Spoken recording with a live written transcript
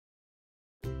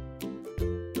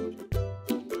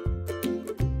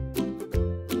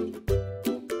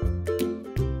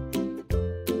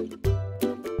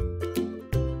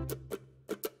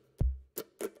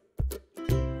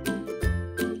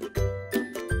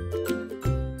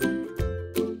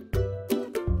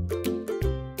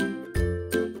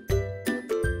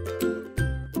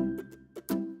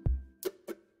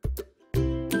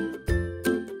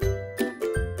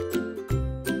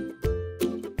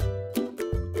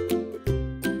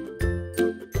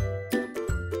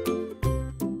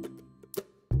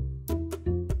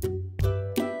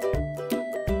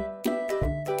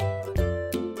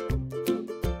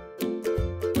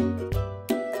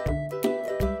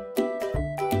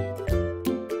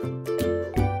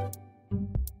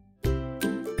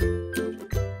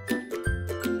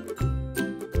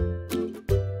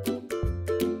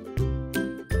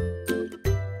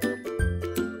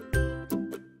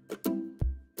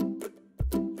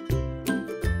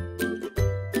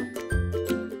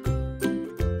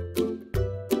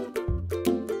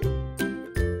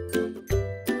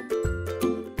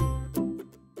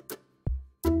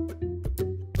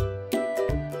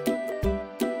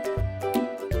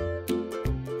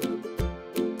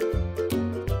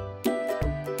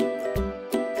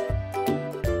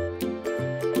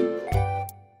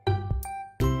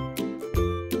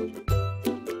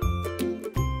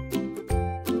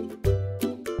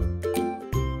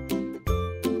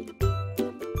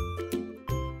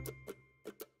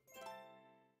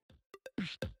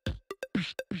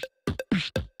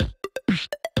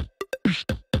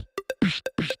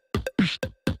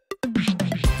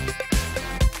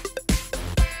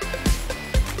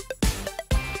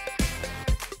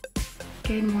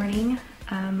Good morning.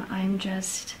 I'm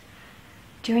just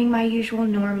doing my usual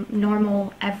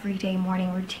normal everyday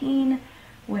morning routine,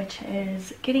 which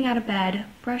is getting out of bed,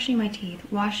 brushing my teeth,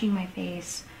 washing my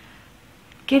face,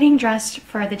 getting dressed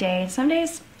for the day. Some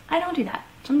days I don't do that.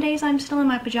 Some days I'm still in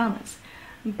my pajamas,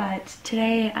 but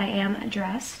today I am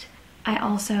dressed. I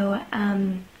also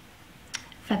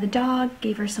fed the dog,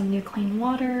 gave her some new clean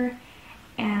water,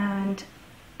 and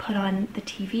put on the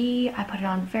TV. I put it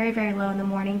on very, very low in the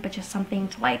morning, but just something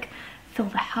to like fill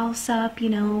the house up, you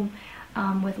know,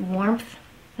 with warmth.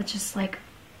 That's just like,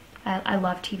 I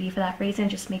love TV for that reason. It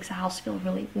just makes the house feel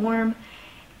really warm.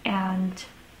 And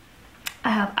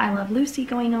I have I Love Lucy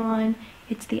going on.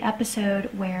 It's the episode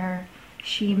where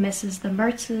she misses the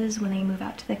Mertzes when they move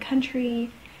out to the country.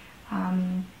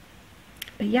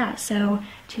 But yeah, so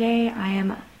today I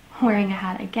am wearing a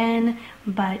hat again,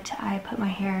 but I put my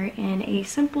hair in a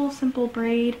simple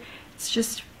braid. It's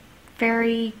just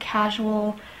very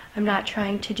casual. I'm not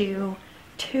trying to do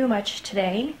too much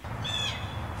today.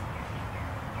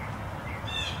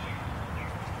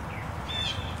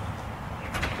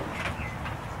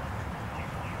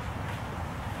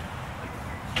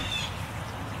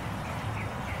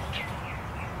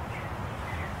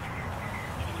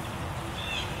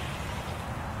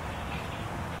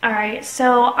 Alright,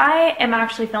 so I am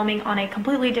actually filming on a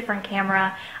completely different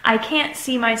camera. I can't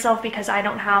see myself because I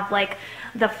don't have like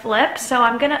the flip, so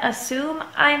I'm gonna assume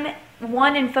I'm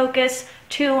one in focus,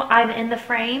 two I'm in the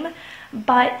frame,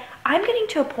 but I'm getting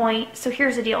to a point. So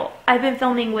here's the deal. I've been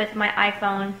filming with my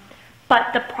iPhone,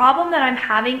 but the problem that I'm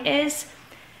having is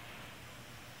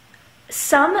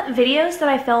some videos that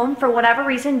I film for whatever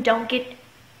reason don't get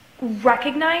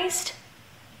recognized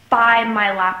by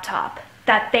my laptop,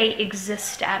 that they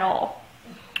exist at all,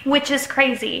 which is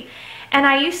crazy. And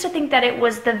I used to think that it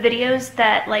was the videos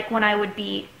that like when I would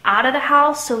be out of the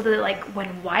house, so that like when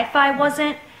Wi-Fi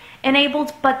wasn't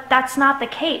enabled, but that's not the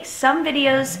case. Some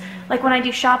videos, like when I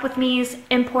do shop with me's,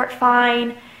 import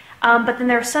fine, but then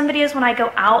there are some videos when I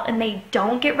go out and they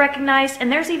don't get recognized,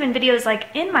 and there's even videos like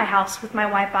in my house with my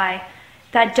Wi-Fi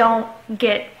that don't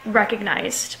get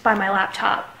recognized by my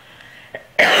laptop.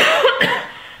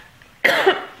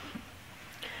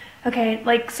 Okay,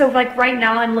 like, so like right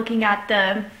now I'm looking at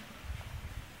the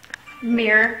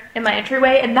mirror in my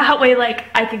entryway, and that way like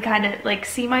I can kind of like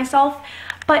see myself.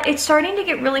 But it's starting to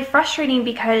get really frustrating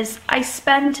because I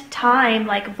spend time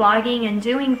like vlogging and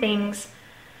doing things,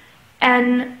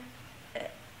 and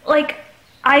like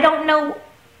I don't know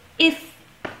if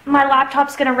my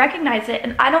laptop's gonna recognize it,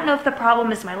 and I don't know if the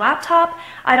problem is my laptop,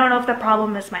 I don't know if the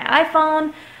problem is my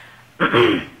iPhone.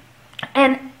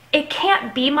 And it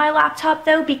can't be my laptop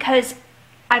though, because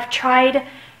I've tried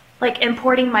like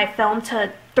importing my film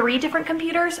to 3 different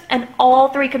computers, and all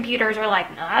 3 computers are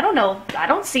like, no, I don't know, I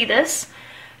don't see this.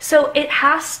 So it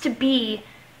has to be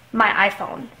my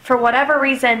iPhone. For whatever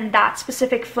reason, that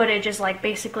specific footage is like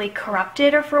basically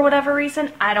corrupted, or for whatever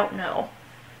reason, I don't know.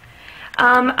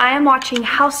 I am watching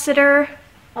House Sitter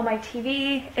on my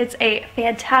TV. It's a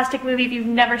fantastic movie. If you've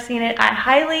never seen it, I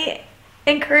highly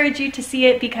encourage you to see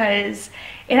it because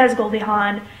it has Goldie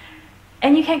Hawn,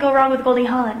 and you can't go wrong with Goldie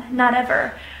Hawn, not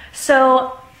ever.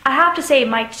 So I have to say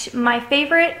my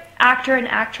favorite actor and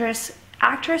actress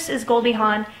is Goldie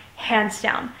Hawn, hands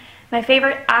down. My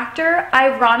favorite actor,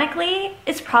 ironically,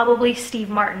 is probably Steve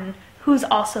Martin, who's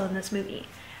also in this movie.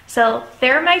 So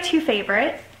they're my 2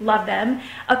 favorite, love them.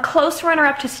 A close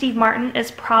runner-up to Steve Martin is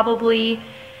probably,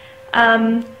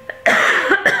 there's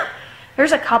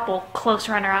a couple close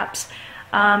runner-ups.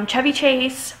 Chevy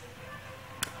Chase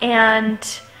and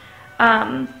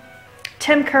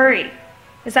Tim Curry.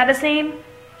 Is that his name?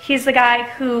 He's the guy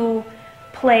who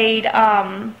played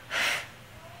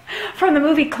from the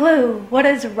movie Clue. What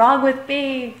is wrong with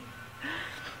me?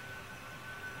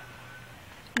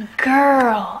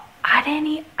 Girl,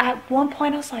 at one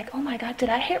point I was like, oh my god, did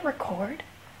I hit record?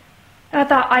 And I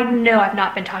thought, I know I've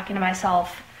not been talking to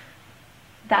myself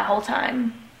that whole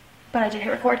time. But I did hit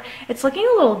record. It's looking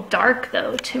a little dark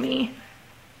though to me.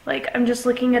 Like, I'm just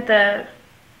looking at the,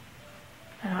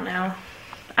 I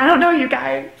don't know, you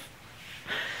guys.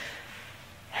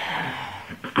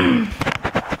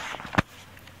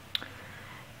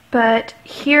 But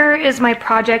here is my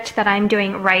project that I'm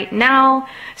doing right now.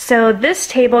 So this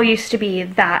table used to be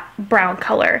that brown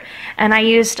color, and I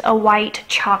used a white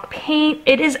chalk paint.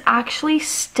 It is actually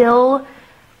still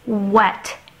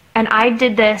wet. And I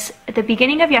did this at the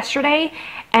beginning of yesterday,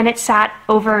 and it sat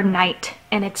overnight,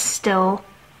 and it's still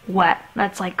wet.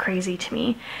 That's like crazy to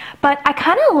me. But I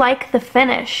kind of like the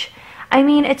finish. I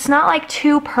mean, it's not like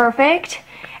too perfect,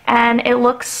 and it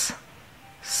looks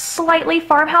slightly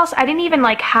farmhouse. I didn't even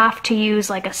like have to use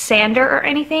like a sander or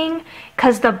anything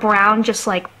because the brown just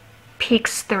like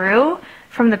peeks through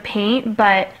from the paint.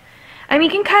 But I mean,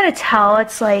 you can kind of tell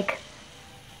it's like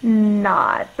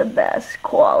not the best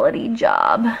quality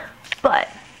job. But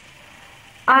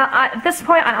at this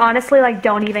point, I honestly like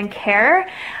don't even care,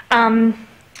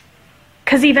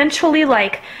 because eventually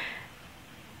like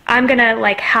I'm gonna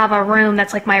like have a room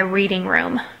that's like my reading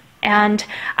room, and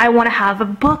I want to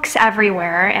have books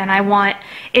everywhere, and I want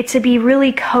it to be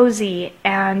really cozy.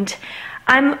 And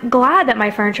I'm glad that my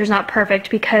furniture is not perfect,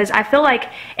 because I feel like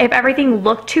if everything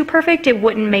looked too perfect, it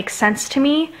wouldn't make sense to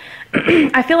me.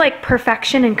 I feel like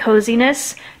perfection and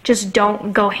coziness just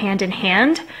don't go hand in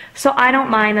hand, so I don't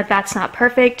mind that that's not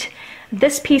perfect.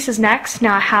 This piece is next.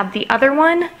 Now I have the other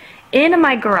one in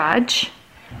my garage.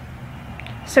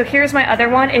 So here's my other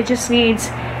one. It just needs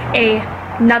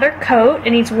another coat.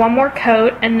 It needs one more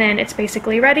coat, and then it's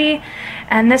basically ready.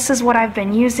 And this is what I've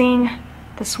been using,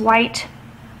 this white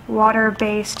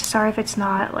water-based, sorry if it's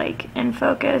not like in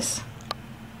focus.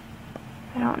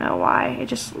 I don't know why.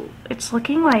 It's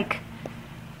looking like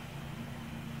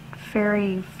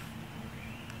very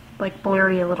like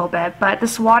blurry a little bit, but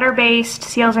this water-based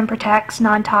seals and protects,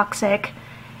 non-toxic,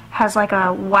 has like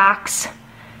a wax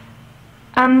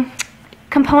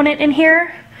component in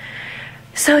here.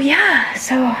 So yeah,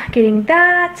 so getting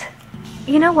that.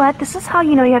 You know what? This is how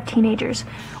you know you have teenagers.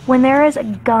 When there is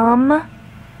gum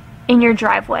in your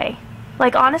driveway.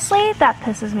 Like honestly, that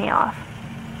pisses me off.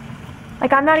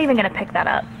 Like, I'm not even gonna pick that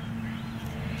up.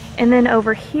 And then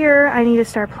over here, I need to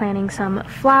start planting some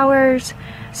flowers.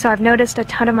 So I've noticed a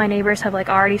ton of my neighbors have like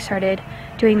already started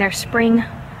doing their spring,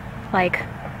 like,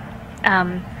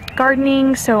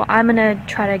 gardening. So I'm gonna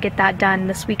try to get that done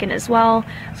this weekend as well. So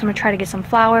I'm gonna try to get some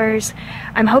flowers.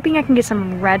 I'm hoping I can get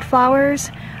some red flowers,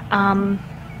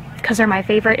 because they're my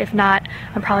favorite. If not,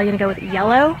 I'm probably gonna go with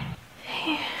yellow.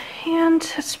 And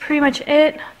that's pretty much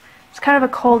it. It's kind of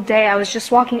a cold day. I was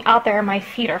just walking out there and my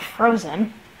feet are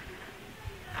frozen.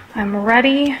 I'm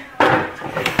ready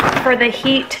for the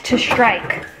heat to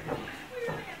strike.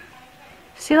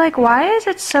 See, like, why is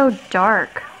it so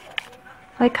dark?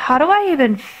 Like, how do I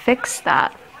even fix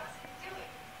that?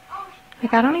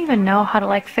 Like, I don't even know how to,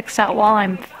 like, fix that while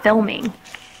I'm filming.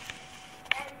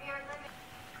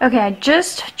 Okay, I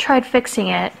just tried fixing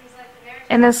it,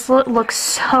 and this looks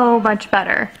so much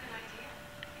better.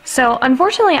 So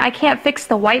unfortunately I can't fix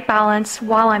the white balance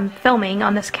while I'm filming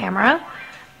on this camera,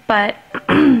 but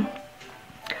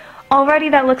already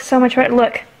that looks so much better.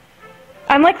 Look,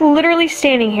 I'm like literally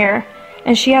standing here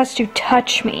and she has to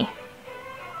touch me.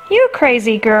 You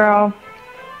crazy girl.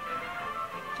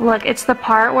 Look, it's the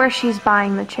part where she's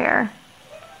buying the chair.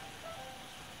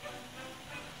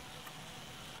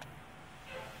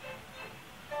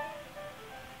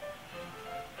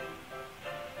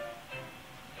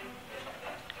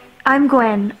 I'm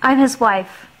Gwen. I'm his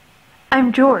wife.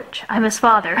 I'm George. I'm his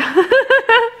father.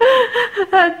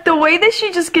 The way that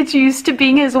she just gets used to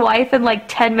being his wife in like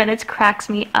 10 minutes cracks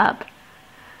me up.